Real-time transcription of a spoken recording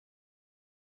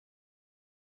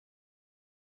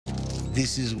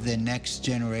This is the next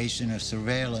generation of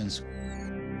surveillance.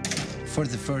 For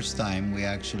the first time, we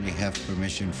actually have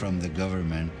permission from the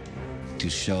government to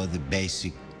show the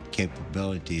basic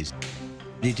capabilities.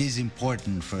 It is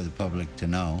important for the public to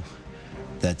know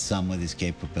that some of these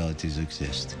capabilities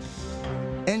exist.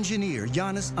 Engineer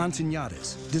Yannis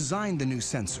Antoniadis designed the new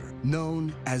sensor,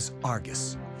 known as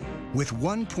ARGUS. With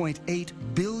 1.8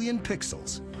 billion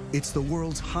pixels, it's the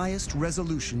world's highest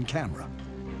resolution camera.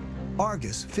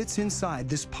 ARGUS fits inside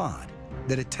this pod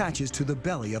that attaches to the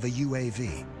belly of a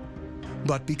UAV.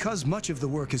 But because much of the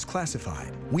work is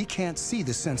classified, we can't see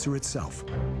the sensor itself.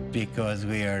 Because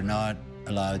we are not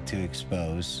allowed to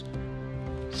expose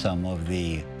some of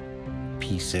the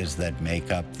pieces that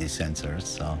make up the sensors,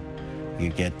 so you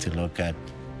get to look at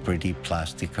pretty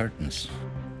plastic curtains.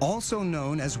 Also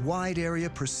known as wide area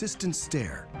persistent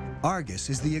stare, ARGUS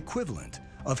is the equivalent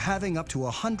of having up to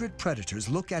 100 predators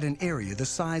look at an area the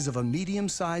size of a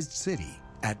medium-sized city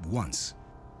at once.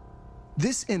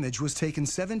 This image was taken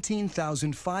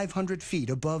 17,500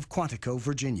 feet above Quantico,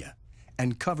 Virginia,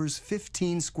 and covers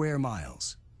 15 square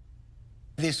miles.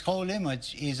 This whole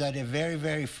image is at a very,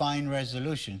 very fine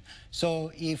resolution.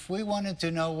 So if we wanted to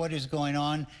know what is going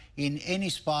on in any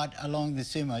spot along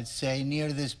this image, say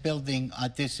near this building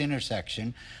at this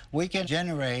intersection, we can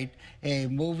generate a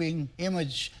moving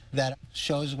image that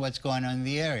shows what's going on in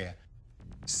the area.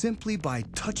 Simply by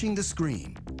touching the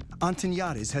screen,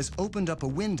 Antoniadis has opened up a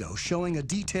window showing a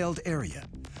detailed area,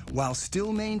 while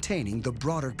still maintaining the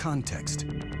broader context.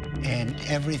 And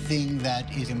everything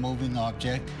that is a moving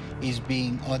object is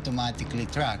being automatically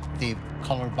tracked. The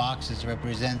color boxes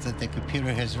represent that the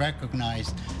computer has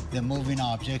recognized the moving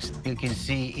objects. You can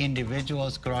see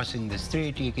individuals crossing the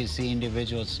street. You can see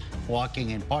individuals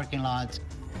walking in parking lots.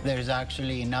 There's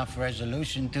actually enough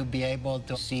resolution to be able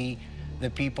to see the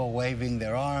people waving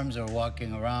their arms or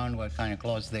walking around, what kind of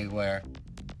clothes they wear.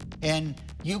 And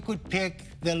you could pick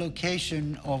the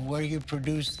location of where you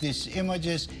produce these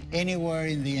images anywhere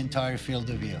in the entire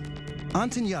field of view.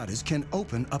 Antoniadis can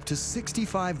open up to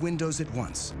 65 windows at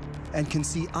once and can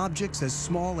see objects as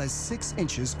small as 6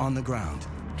 inches on the ground.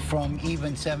 From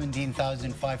even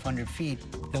 17,500 feet,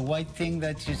 the white thing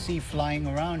that you see flying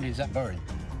around is a bird.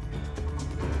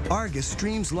 ARGUS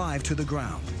streams live to the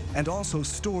ground and also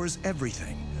stores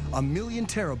everything, 1 million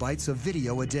terabytes of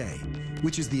video a day,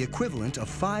 which is the equivalent of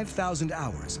 5,000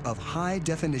 hours of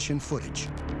high-definition footage.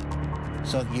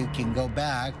 So you can go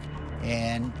back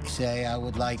and say, I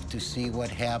would like to see what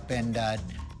happened at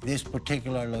this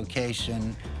particular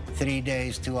location 3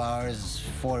 days, 2 hours,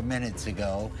 4 minutes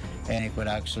ago, and it would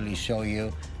actually show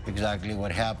you exactly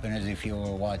what happened as if you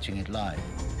were watching it live.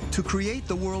 To create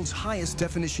the world's highest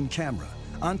definition camera,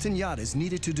 Antoniadis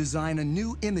needed to design a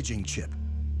new imaging chip.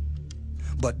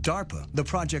 But DARPA, the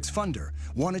project's funder,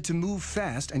 wanted to move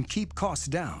fast and keep costs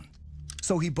down.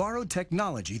 So he borrowed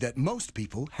technology that most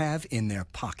people have in their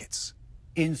pockets.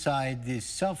 Inside this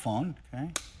cell phone,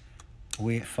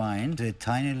 we find a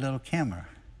tiny little camera.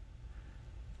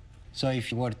 So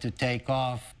if you were to take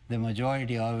off the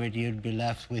majority of it, you'd be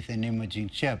left with an imaging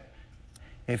chip.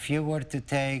 If you were to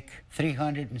take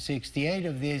 368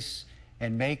 of these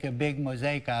and make a big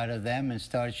mosaic out of them and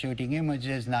start shooting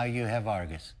images, now you have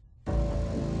ARGUS.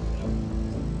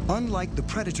 Unlike the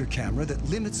Predator camera that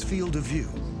limits field of view,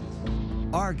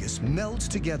 ARGUS melds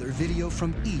together video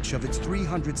from each of its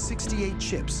 368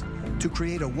 chips to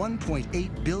create a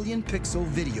 1.8 billion pixel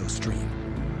video stream.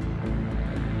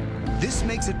 This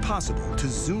makes it possible to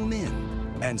zoom in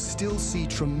and still see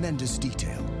tremendous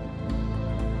detail.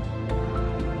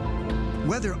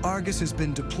 Whether ARGUS has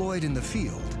been deployed in the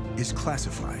field is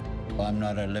classified. I'm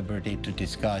not at liberty to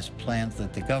discuss plans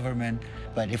with the government,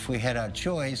 but if we had our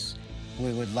choice,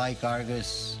 we would like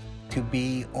ARGUS to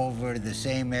be over the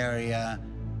same area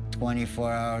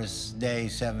 24 hours a day,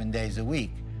 7 days a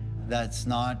week. That's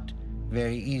not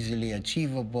very easily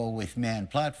achievable with manned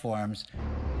platforms.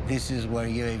 This is where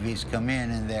UAVs come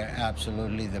in, and they're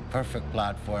absolutely the perfect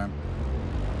platform.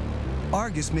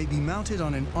 ARGUS may be mounted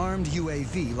on an armed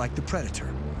UAV like the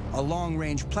Predator, a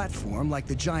long-range platform like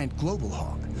the giant Global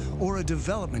Hawk, or a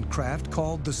development craft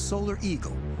called the Solar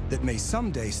Eagle that may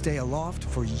someday stay aloft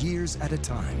for years at a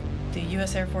time. The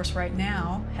U.S. Air Force right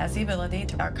now has the ability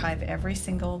to archive every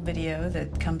single video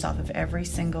that comes off of every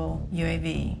single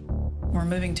UAV. We're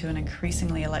moving to an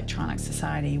increasingly electronic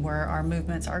society where our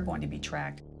movements are going to be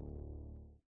tracked.